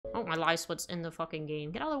Oh, my life split's in the fucking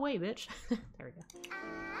game. Get out of the way, bitch. There we go.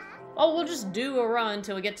 Oh, we'll just do a run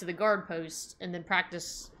until we get to the guard post, and then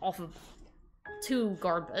practice off of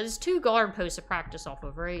there's 2 guard posts to practice off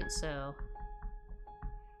of, right? So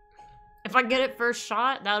if I get it first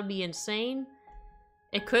shot, that would be insane.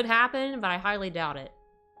 It could happen, but I highly doubt it.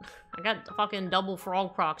 I got fucking double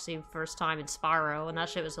frog proxy first time in Spyro, and that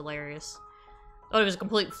shit was hilarious. Oh, it was a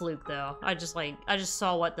complete fluke, though. I just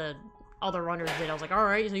saw what the other runners did. I was like,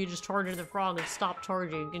 alright, so you just charge into the frog and stop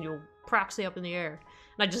charging, and you'll proxy up in the air.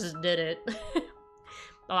 And I just did it.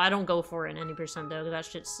 Oh, I don't go for it in any percent, though, because that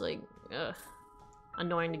shit's, like,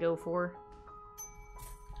 annoying to go for.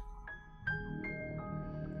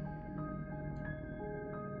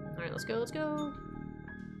 Alright, let's go, let's go.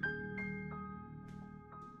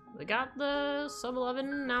 We got the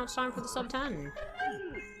sub-11, now it's time for the sub-10.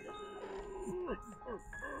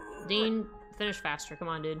 Dean, finish faster, come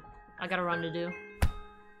on, dude. I got a run to do.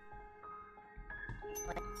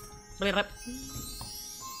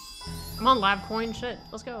 Come on, lab coin, shit,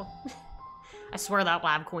 let's go. I swear that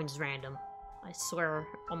lab coin's random. I swear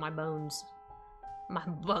on my bones. My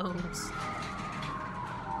bones.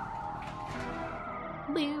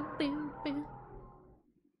 Boo, boo, boo.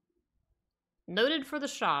 Noted for the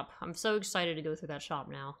shop. I'm so excited to go through that shop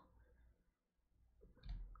now.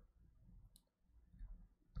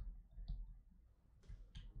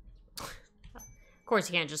 Of course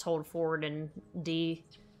you can't just hold forward and D.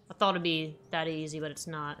 I thought it'd be that easy, but it's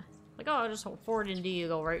not. Like, oh, just hold forward and D, you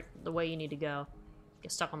go right the way you need to go.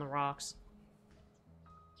 Get stuck on the rocks.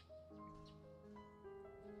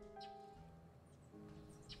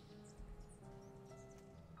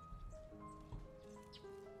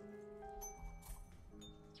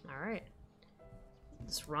 Alright.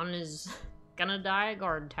 This run is gonna die at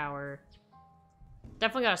guard tower.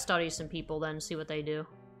 Definitely gotta study some people then, see what they do.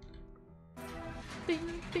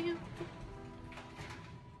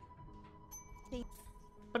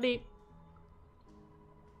 Buddy.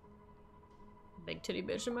 Big titty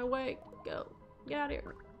bitch in my way. Go. Get out of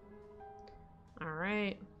here.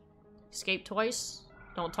 Alright. Escape twice.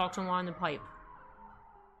 Don't talk to him on the pipe.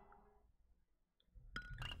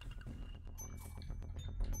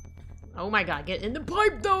 Oh my god, get in the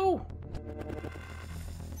pipe though!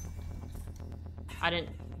 I didn't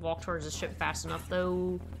walk towards the ship fast enough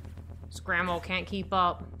though. Scramble can't keep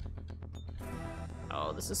up.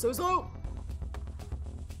 Oh, this is so slow!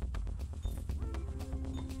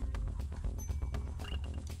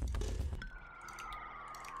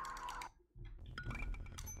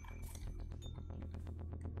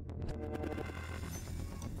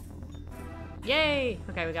 Yay!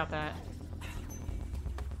 Okay, we got that.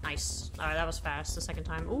 Nice. Alright, that was fast the second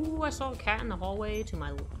time. Ooh, I saw a cat in the hallway to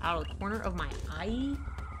my out of the corner of my eye.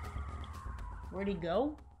 Where'd he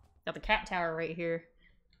go? Got the cat tower right here.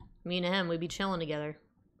 Me and him, we'd be chilling together.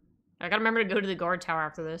 I gotta remember to go to the guard tower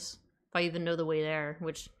after this. If I even know the way there,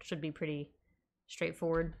 which should be pretty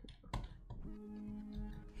straightforward.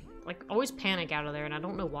 Like, always panic out of there, and I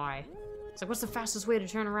don't know why. It's like, what's the fastest way to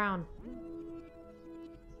turn around?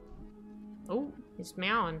 Oh, he's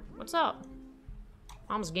meowing. What's up?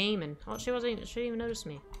 Mom's gaming. Oh, she didn't even notice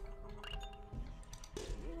me.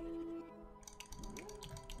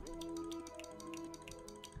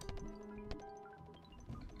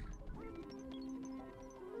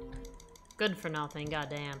 Good for nothing,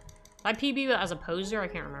 goddamn. Did I PB as a poser? I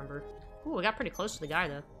can't remember. Ooh, I got pretty close to the guy,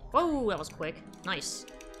 though. Whoa, that was quick. Nice.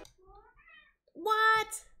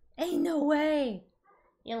 What? Ain't no way.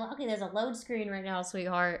 You're lucky there's a load screen right now,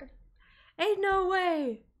 sweetheart. Ain't no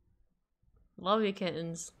way. Love you,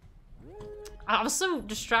 kittens. I was so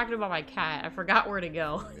distracted by my cat, I forgot where to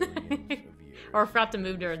go. Or I forgot to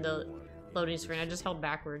move during the loading screen. I just held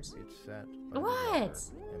backwards. What?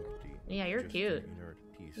 Yeah, you're cute.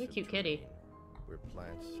 You're a cute kitty. Where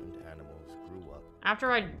plants and animals grew up.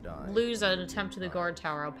 After I lose an attempt to the guard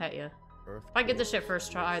tower, I'll pet you. If I get this shit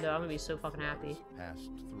first try, though, I'm gonna be so fucking happy. Passed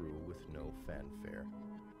through with no fanfare.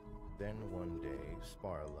 Then one day,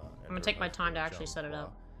 Sparla I'm gonna take my time to actually set it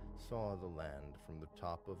up. Saw the land from the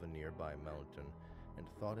top of a nearby mountain and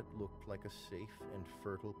thought it looked like a safe and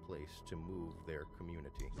fertile place to move their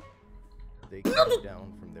community. They came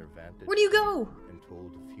down from their vantage Where do you go? And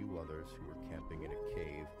told a few others who were camping in a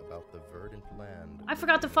cave about the verdant land. I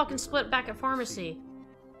forgot to fucking split back at pharmacy.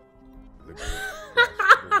 The group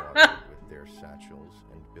crossed the water with their satchels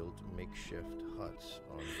and built makeshift huts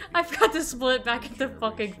on the beach. I forgot to split back at the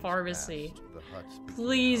fucking pharmacy.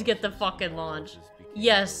 Please get the fucking launch.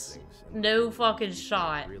 Yes. No fucking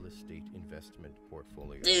shot. Real estate investment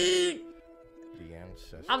portfolio. Dude!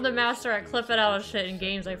 I'm the master at clipping out of shit in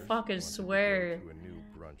games, I fucking swear.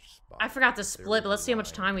 spot. I forgot to There split, was but let's see how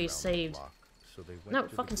much line time we around the saved. block, so they went No, to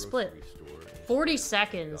the fucking split. grocery store and 40 got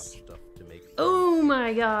seconds. stuff to make Oh friends.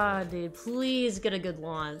 my god, dude. Please get a good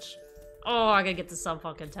launch. Oh, I gotta get to sub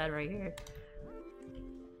fucking 10 right here.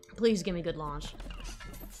 Please give me good launch.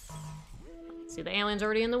 See, the alien's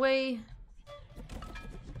already in the way.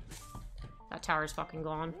 That tower's fucking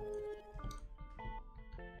gone.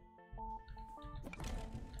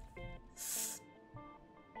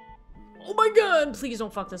 Oh my god! Please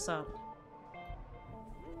don't fuck this up.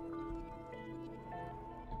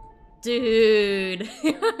 Dude.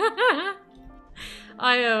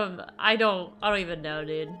 I don't even know,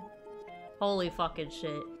 dude. Holy fucking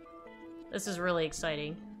shit. This is really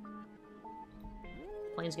exciting.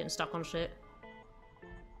 Plane's getting stuck on shit.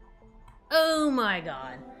 Oh my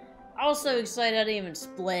god. I was so excited I didn't even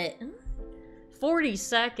split. 40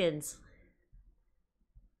 seconds.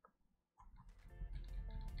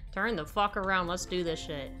 Turn the fuck around, let's do this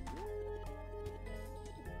shit.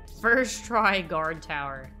 First try guard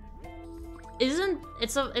tower.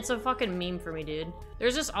 It's a fucking meme for me, dude.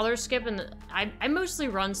 There's this other skip and I mostly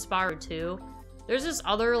run Spyro 2. There's this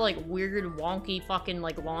other like weird wonky fucking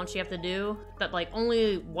like launch you have to do that like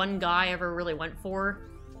only one guy ever really went for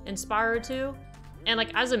in Spyro 2. And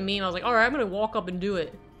like as a meme I was like, alright, I'm gonna walk up and do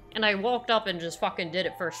it. And I walked up and just fucking did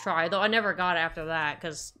it first try, though I never got it after that,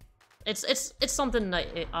 because it's something that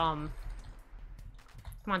come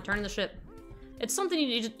on, turn the ship. It's something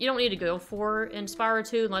you don't need to go for in Spyro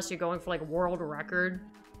 2 unless you're going for like a world record.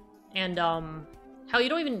 And hell,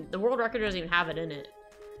 the world record doesn't even have it in it.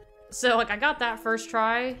 So like I got that first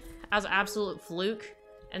try as an absolute fluke,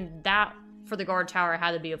 and that for the guard tower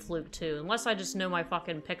had to be a fluke too, unless I just know my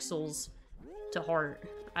fucking pixels to heart.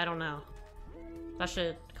 I don't know. That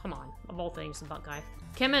should, come on, of all things, the butt guy.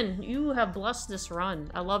 Kimmin, you have blessed this run.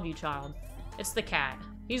 I love you, child. It's the cat.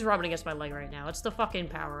 He's rubbing against my leg right now. It's the fucking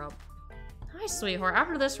power up. Hi, sweetheart.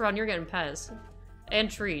 After this run, you're getting Pez.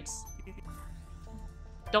 And treats.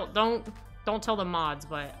 Don't tell the mods,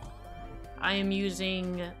 but I am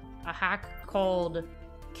using a hack called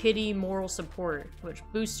Kitty Moral Support, which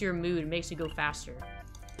boosts your mood and makes you go faster.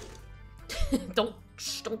 Don't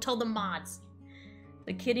tell the mods.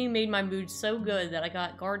 The kitty made my mood so good that I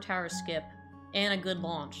got guard tower skip and a good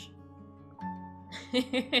launch.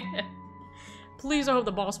 Please, I hope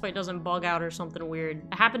the boss fight doesn't bug out or something weird.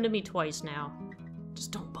 It happened to me twice now.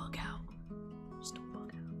 Just don't bug out. Just don't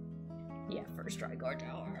bug out. Yeah, first try guard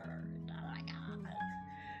tower. Oh my god.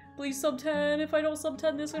 Please sub 10. If I don't sub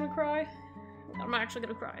 10, this, I'm gonna cry. I'm actually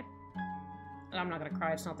gonna cry. And I'm not gonna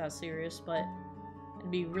cry, it's not that serious, but it'd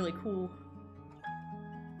be really cool.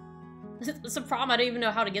 It's a problem, I don't even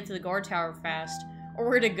know how to get to the guard tower fast, or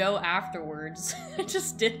where to go afterwards. I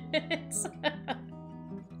just did it.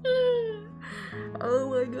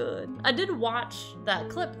 Oh my god. I did watch that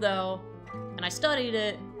clip though, and I studied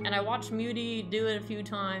it, and I watched Muty do it a few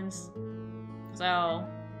times. So,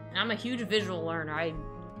 and I'm a huge visual learner. I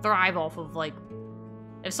thrive off of like,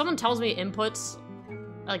 if someone tells me inputs,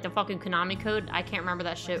 like the fucking Konami code, I can't remember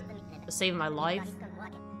that shit to save my life.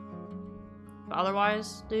 But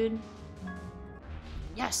otherwise, dude.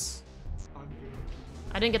 Yes!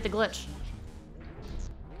 I didn't get the glitch.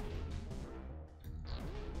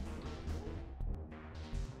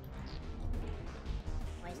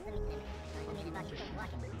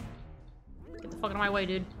 Get the fuck out of my way,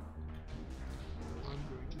 dude.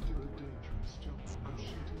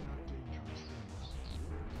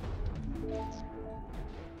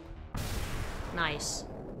 Nice.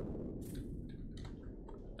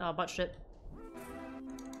 Oh, butt shit.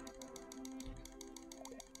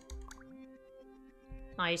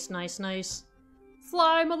 Nice, nice, nice.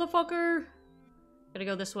 Fly, motherfucker! Gotta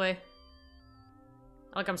go this way.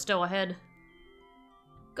 Like I'm still ahead.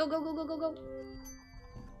 Go, go, go, go, go, go.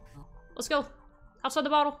 Let's go. Outside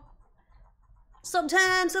the bottle. Sub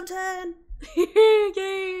 10, sub 10!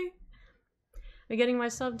 Yay! I'm getting my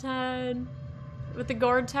sub 10. With the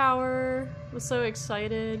guard tower. I'm so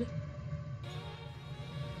excited.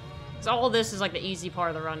 So all this is like the easy part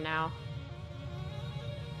of the run now.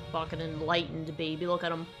 Fucking enlightened, baby. Look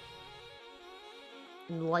at him.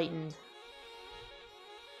 Enlightened.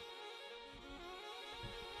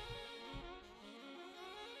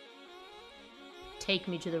 Take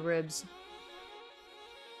me to the ribs.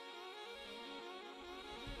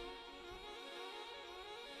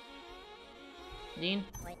 Dean?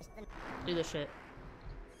 Do this shit.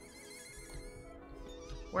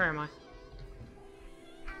 Where am I?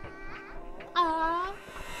 Aww.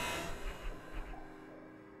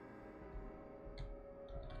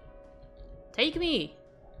 Take me!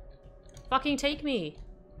 Fucking take me!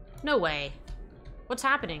 No way. What's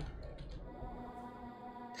happening?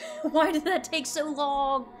 Why did that take so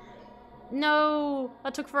long? No,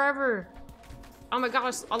 that took forever. Oh my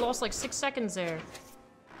gosh, I lost like 6 seconds there.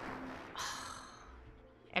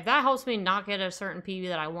 If that helps me not get a certain PB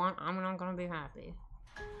that I want, I'm not gonna be happy.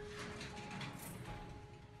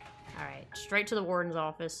 Alright, straight to the warden's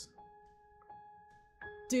office.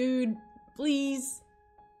 Dude, please.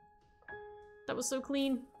 That was so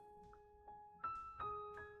clean.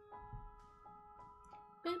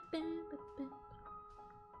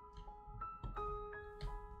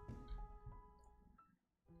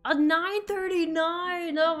 A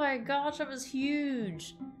 939! Oh my gosh, that was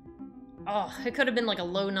huge. Oh, it could have been like a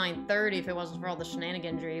low 930 if it wasn't for all the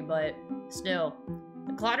shenaniganry, but still.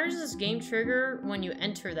 The clatters this game trigger when you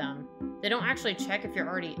enter them. They don't actually check if you're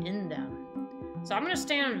already in them. So I'm gonna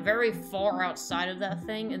stand very far outside of that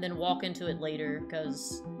thing and then walk into it later,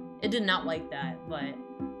 because it did not like that, but...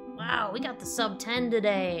 Wow, we got the sub 10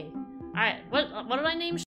 today. Alright, what did I name